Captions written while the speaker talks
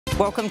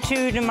Welcome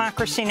to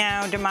Democracy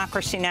Now!,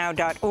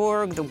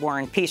 democracynow.org, the War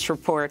and Peace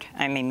Report.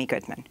 I'm Amy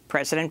Goodman.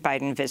 President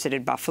Biden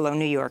visited Buffalo,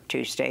 New York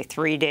Tuesday,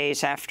 3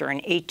 days after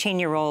an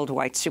 18-year-old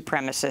white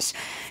supremacist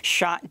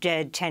shot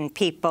dead 10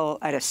 people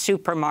at a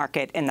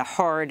supermarket in the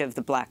heart of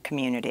the black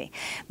community.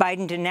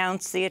 Biden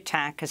denounced the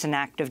attack as an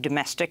act of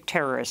domestic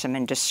terrorism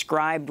and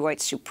described white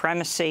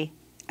supremacy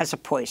as a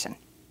poison.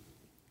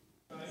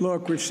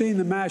 Look, we've seen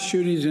the mass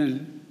shootings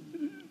in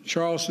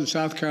Charleston,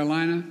 South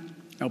Carolina,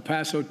 El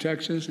Paso,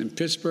 Texas, and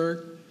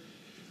Pittsburgh,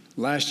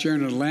 last year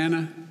in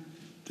Atlanta,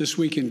 this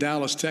week in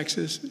Dallas,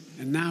 Texas,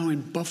 and now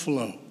in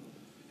Buffalo,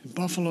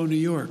 New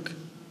York.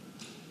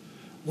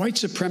 White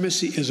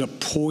supremacy is a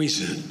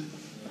poison.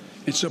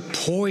 It's a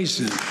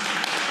poison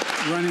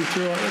running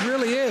through it. It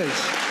really is.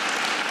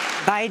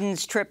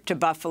 Biden's trip to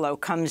Buffalo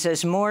comes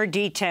as more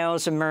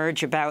details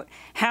emerge about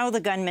how the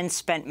gunman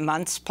spent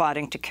months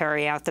plotting to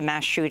carry out the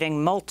mass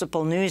shooting.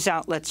 Multiple news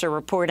outlets are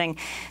reporting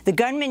the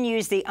gunman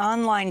used the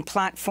online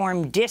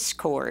platform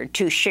Discord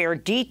to share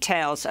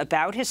details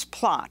about his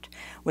plot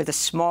with a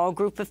small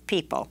group of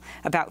people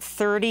about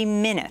 30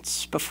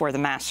 minutes before the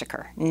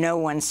massacre. No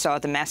one saw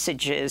the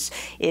messages,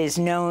 is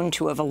known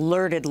to have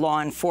alerted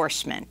law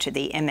enforcement to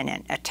the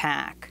imminent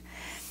attack.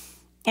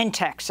 In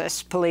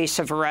Texas, police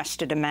have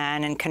arrested a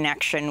man in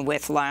connection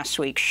with last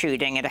week's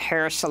shooting at a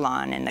hair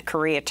salon in the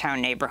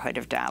Koreatown neighborhood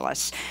of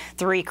Dallas.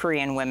 3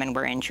 Korean women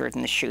were injured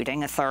in the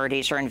shooting.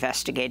 Authorities are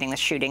investigating the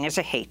shooting as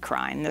a hate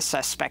crime. The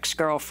suspect's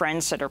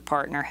girlfriend said her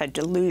partner had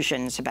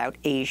delusions about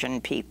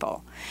Asian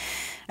people.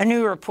 A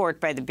new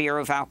report by the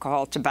Bureau of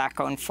Alcohol,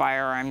 Tobacco, and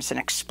Firearms and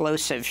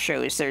Explosives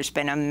shows there's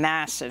been a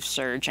massive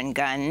surge in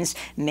guns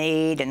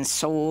made and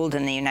sold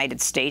in the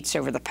United States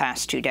over the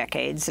past 2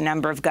 decades. The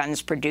number of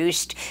guns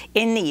produced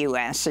in the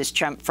U.S. has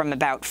jumped from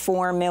about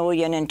 4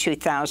 million in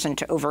 2000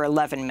 to over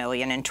 11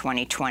 million in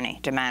 2020.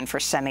 Demand for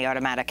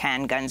semi-automatic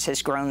handguns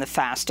has grown the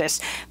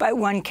fastest. By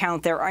one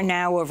count, there are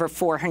now over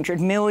 400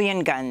 million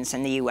guns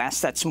in the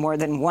U.S. That's more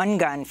than 1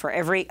 gun for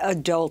every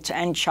adult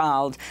and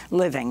child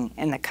living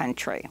in the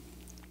country.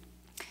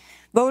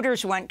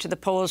 Voters went to the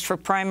polls for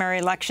primary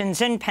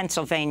elections in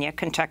Pennsylvania,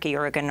 Kentucky,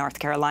 Oregon, North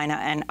Carolina,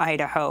 and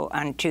Idaho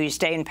on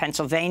Tuesday. In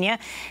Pennsylvania,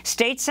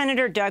 State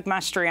Senator Doug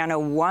Mastriano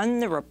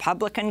won the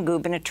Republican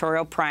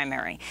gubernatorial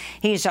primary.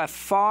 He's a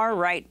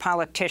far-right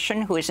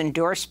politician who is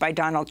endorsed by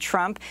Donald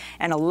Trump.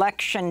 An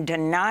election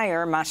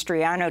denier,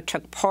 Mastriano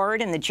took part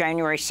in the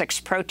January 6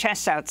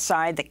 protests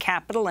outside the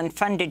Capitol and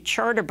funded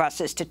charter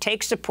buses to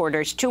take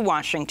supporters to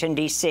Washington,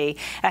 D.C.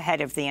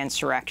 ahead of the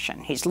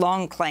insurrection. He's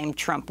long claimed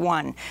Trump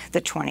won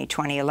the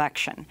 2020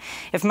 election.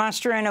 If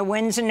Mastriano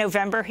wins in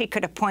November, he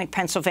could appoint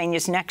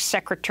Pennsylvania's next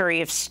Secretary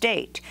of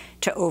State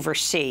to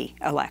oversee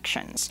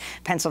elections.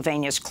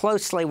 Pennsylvania's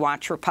closely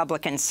watched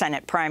Republican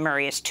Senate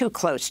primary is too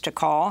close to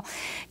call.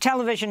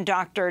 Television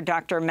doctor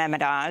Dr.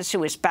 Mehmet Oz,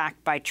 who is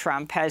backed by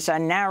Trump, has a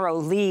narrow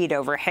lead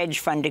over hedge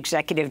fund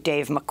executive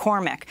Dave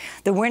McCormick.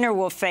 The winner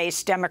will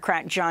face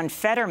Democrat John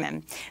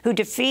Fetterman, who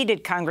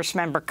defeated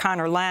Congressmember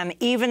Conor Lamb,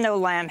 even though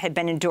Lamb had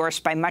been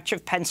endorsed by much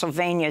of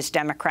Pennsylvania's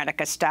Democratic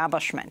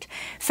establishment.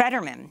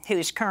 Fetterman,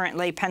 who's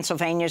currently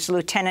Pennsylvania's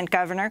lieutenant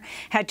governor,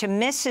 had to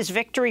miss his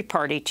victory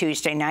party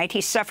Tuesday night.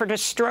 He suffered a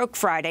stroke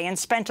Friday and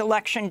spent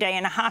Election Day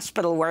in a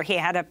hospital where he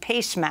had a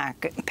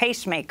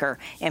pacemaker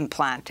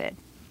implanted.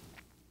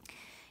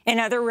 In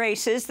other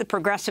races, the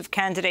progressive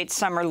candidate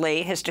Summer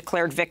Lee has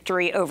declared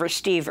victory over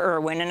Steve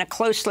Irwin in a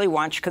closely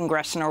watched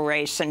congressional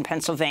race in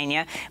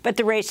Pennsylvania, but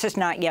the race has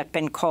not yet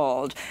been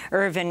called.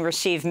 Irwin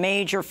received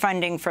major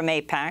funding from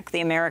AIPAC,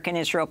 the American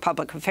Israel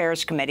Public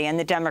Affairs Committee, and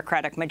the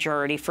Democratic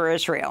Majority for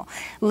Israel.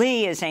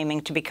 Lee is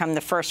aiming to become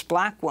the first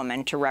black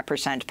woman to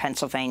represent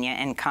Pennsylvania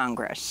in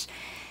Congress.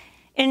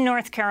 In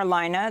North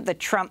Carolina, the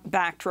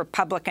Trump-backed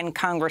Republican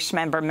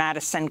Congressmember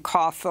Madison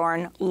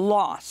Cawthorn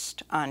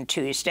lost on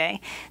Tuesday.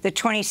 The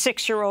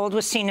 26-year-old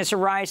was seen as a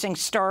rising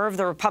star of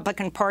the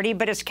Republican Party,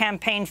 but his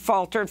campaign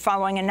faltered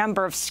following a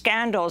number of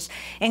scandals,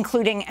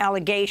 including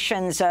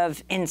allegations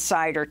of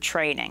insider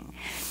trading.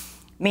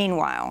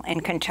 Meanwhile, in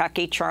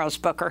Kentucky, Charles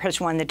Booker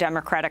has won the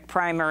Democratic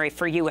primary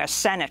for U.S.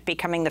 Senate,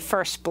 becoming the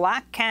first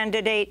black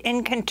candidate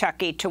in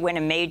Kentucky to win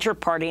a major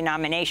party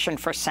nomination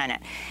for Senate.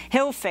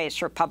 He'll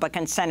face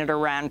Republican Senator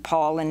Rand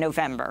Paul in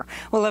November.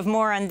 We'll have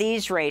more on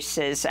these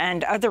races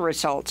and other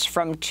results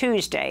from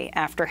Tuesday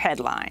after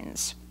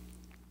headlines.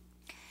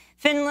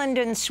 Finland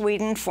and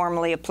Sweden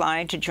formally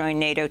applied to join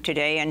NATO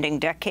today, ending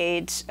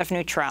decades of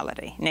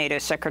neutrality. NATO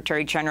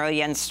Secretary General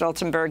Jens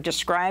Stoltenberg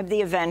described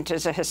the event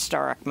as a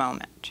historic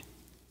moment.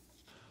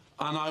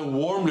 And I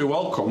warmly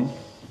welcome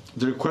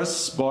the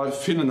requests by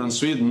Finland and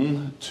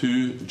Sweden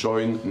to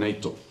join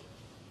NATO.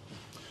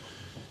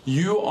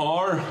 You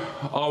are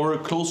our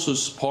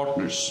closest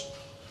partners,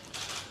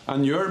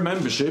 and your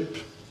membership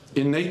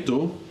in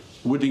NATO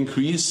would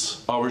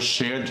increase our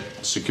shared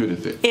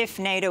security. If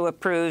NATO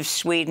approves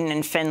Sweden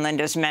and Finland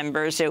as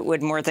members, it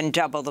would more than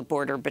double the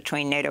border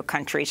between NATO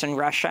countries and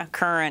Russia.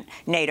 Current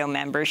NATO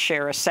members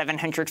share a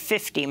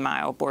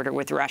 750-mile border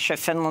with Russia.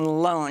 Finland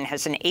alone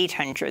has an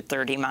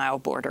 830-mile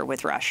border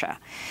with Russia.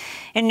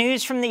 In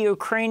news from the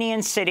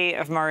Ukrainian city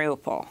of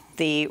Mariupol,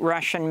 the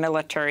Russian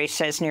military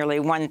says nearly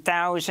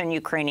 1,000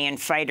 Ukrainian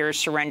fighters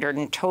surrendered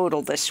in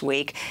total this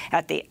week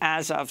at the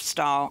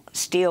Azovstal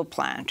steel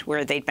plant,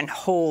 where they'd been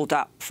holed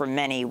up for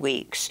many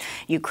weeks.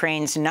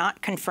 Ukraine's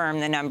not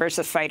confirmed the numbers.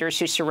 The fighters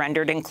who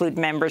surrendered include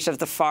members of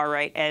the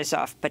far-right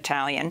Azov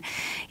battalion.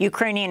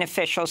 Ukrainian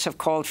officials have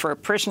called for a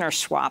prisoner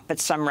swap, but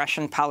some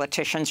Russian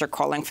politicians are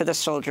calling for the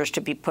soldiers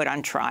to be put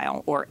on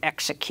trial or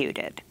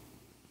executed.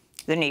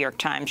 The New York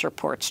Times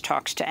reports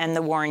talks to end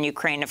the war in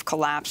Ukraine have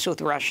collapsed,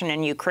 with Russian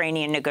and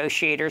Ukrainian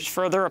negotiators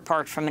further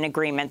apart from an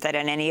agreement than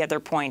at any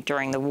other point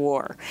during the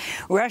war.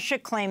 Russia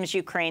claims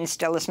Ukraine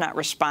still has not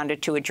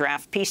responded to a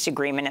draft peace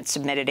agreement it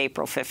submitted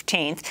April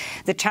 15th.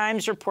 The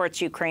Times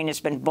reports Ukraine has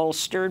been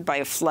bolstered by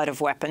a flood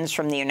of weapons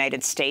from the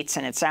United States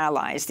and its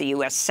allies. The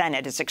U.S.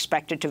 Senate is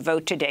expected to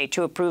vote today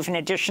to approve an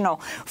additional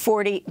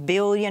 $40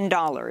 billion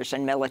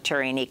in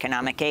military and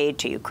economic aid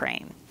to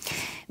Ukraine.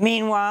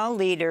 Meanwhile,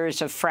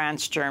 leaders of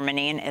France,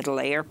 Germany, and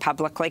Italy are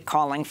publicly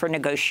calling for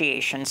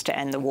negotiations to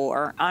end the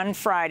war. On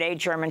Friday,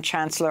 German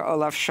Chancellor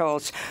Olaf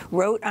Scholz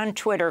wrote on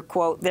Twitter,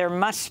 quote, "There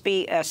must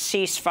be a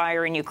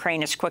ceasefire in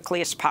Ukraine as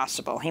quickly as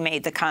possible." He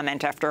made the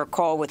comment after a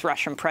call with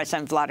Russian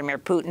President Vladimir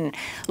Putin.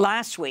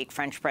 Last week,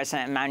 French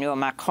President Emmanuel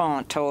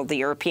Macron told the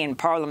European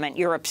Parliament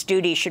Europe's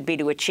duty should be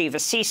to achieve a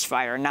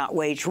ceasefire, not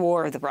wage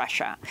war with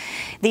Russia.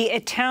 The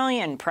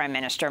Italian Prime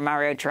Minister,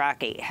 Mario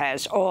Draghi,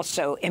 has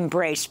also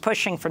embraced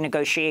pushing for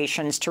negotiations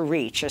to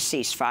reach a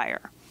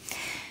ceasefire.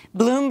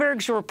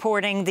 Bloomberg's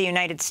reporting the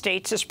United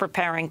States is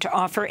preparing to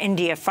offer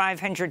India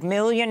 $500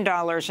 million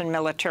in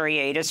military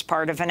aid as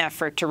part of an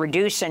effort to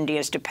reduce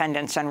India's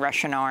dependence on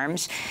Russian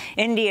arms.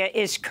 India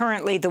is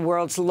currently the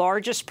world's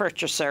largest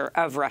purchaser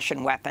of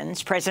Russian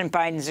weapons. President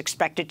Biden is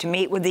expected to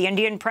meet with the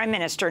Indian Prime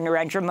Minister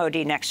Narendra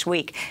Modi next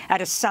week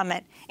at a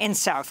summit in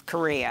South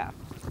Korea.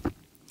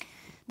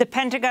 The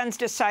Pentagon's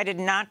decided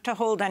not to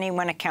hold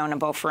anyone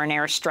accountable for an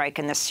airstrike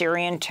in the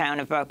Syrian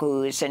town of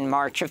Baghouz in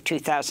March of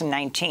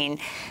 2019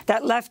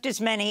 that left as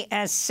many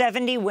as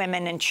 70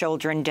 women and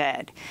children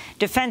dead.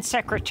 Defense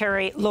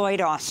Secretary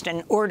Lloyd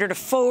Austin ordered a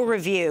full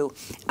review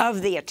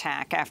of the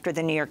attack after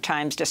the New York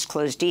Times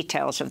disclosed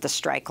details of the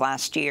strike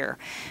last year.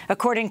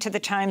 According to the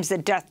Times, the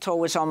death toll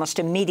was almost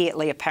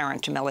immediately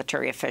apparent to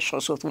military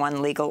officials, with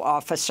one legal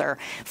officer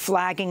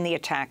flagging the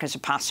attack as a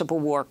possible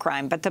war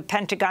crime. But the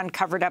Pentagon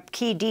covered up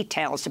key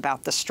details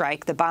about the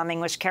strike. The bombing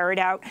was carried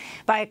out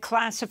by a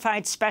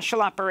classified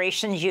special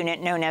operations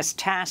unit known as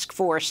Task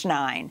Force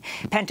 9.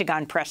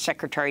 Pentagon Press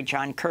Secretary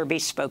John Kirby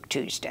spoke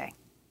Tuesday.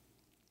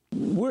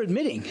 We're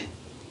admitting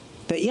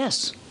that,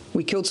 yes,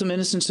 we killed some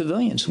innocent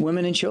civilians,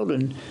 women and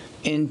children,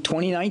 in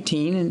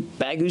 2019 in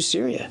Baghouz,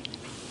 Syria.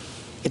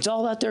 It's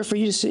all out there for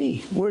you to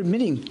see. We're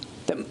admitting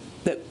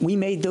that we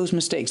made those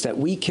mistakes, that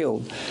we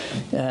killed,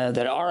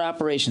 that our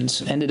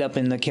operations ended up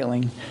in the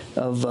killing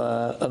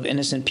of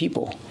innocent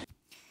people.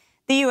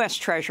 The U.S.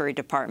 Treasury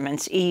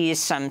Department's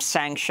eased some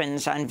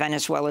sanctions on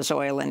Venezuela's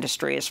oil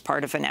industry as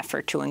part of an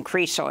effort to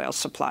increase oil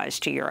supplies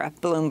to Europe.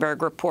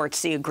 Bloomberg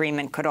reports the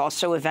agreement could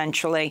also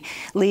eventually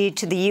lead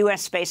to the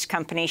U.S.-based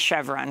company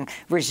Chevron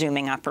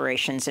resuming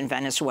operations in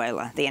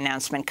Venezuela. The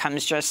announcement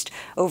comes just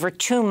over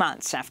 2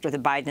 months after the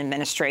Biden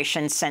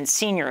administration sent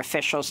senior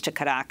officials to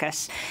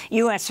Caracas.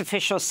 U.S.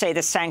 officials say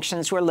the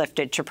sanctions were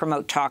lifted to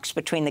promote talks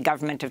between the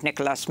government of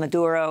Nicolas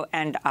Maduro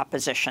and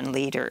opposition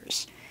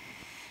leaders.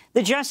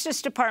 The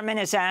Justice Department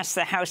has asked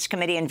the House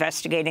committee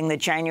investigating the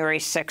January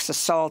 6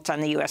 assault on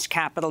the U.S.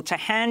 Capitol to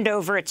hand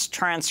over its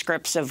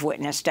transcripts of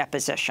witness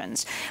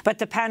depositions. But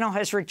the panel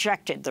has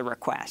rejected the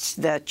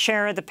request. The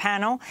chair of the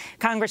panel,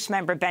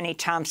 Congressmember Benny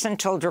Thompson,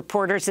 told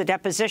reporters the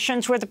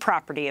depositions were the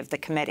property of the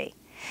committee.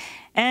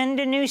 And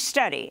a new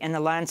study in the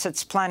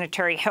Lancet's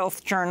Planetary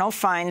Health Journal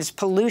finds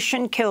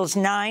pollution kills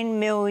 9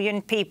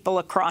 million people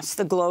across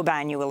the globe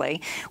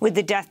annually, with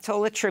the death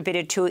toll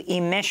attributed to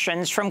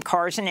emissions from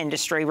cars and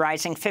industry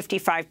rising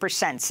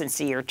 55% since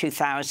the year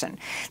 2000.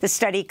 The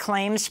study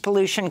claims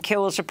pollution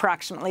kills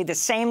approximately the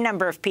same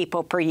number of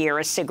people per year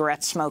as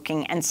cigarette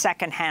smoking and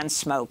secondhand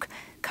smoke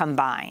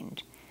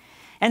combined.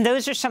 And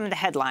those are some of the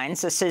headlines.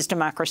 This is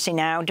Democracy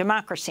Now!,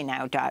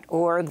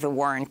 democracynow.org, The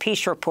War and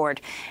Peace Report.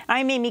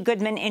 I'm Amy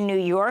Goodman in New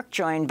York,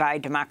 joined by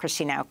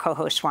Democracy Now!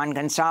 Co-host Juan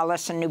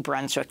Gonzalez in New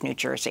Brunswick, New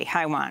Jersey.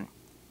 Hi, Juan.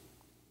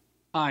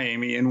 Hi,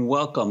 Amy, and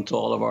welcome to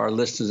all of our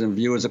listeners and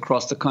viewers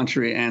across the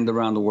country and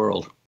around the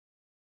world.